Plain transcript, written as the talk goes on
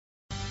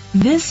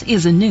This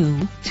is a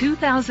new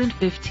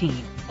 2015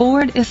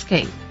 Ford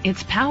Escape.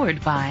 It's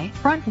powered by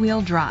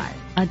front-wheel drive,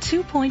 a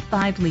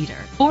 2.5-liter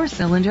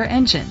four-cylinder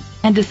engine,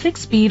 and a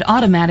 6-speed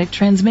automatic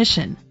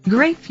transmission.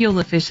 Great fuel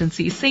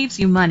efficiency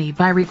saves you money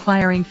by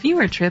requiring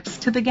fewer trips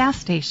to the gas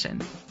station.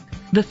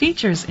 The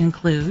features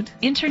include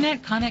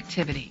internet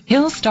connectivity,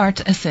 hill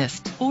start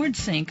assist, Ford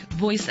Sync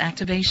voice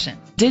activation,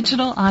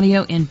 digital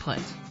audio input,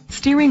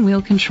 steering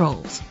wheel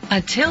controls, a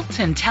tilt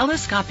and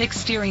telescopic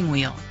steering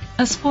wheel,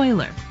 a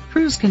spoiler,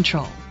 cruise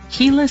control,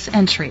 keyless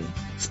entry,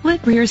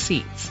 split rear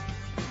seats.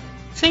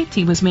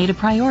 Safety was made a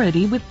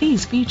priority with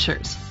these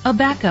features: a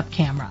backup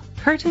camera,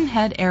 curtain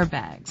head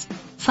airbags,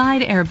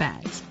 side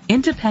airbags,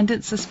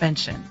 independent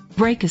suspension,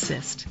 brake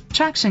assist,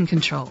 traction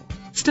control,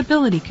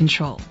 stability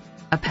control,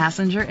 a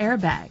passenger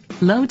airbag,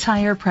 low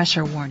tire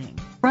pressure warning,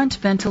 front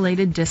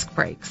ventilated disc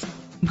brakes.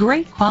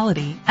 Great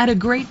quality at a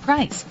great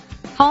price.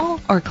 Call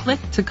or click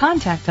to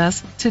contact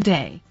us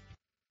today.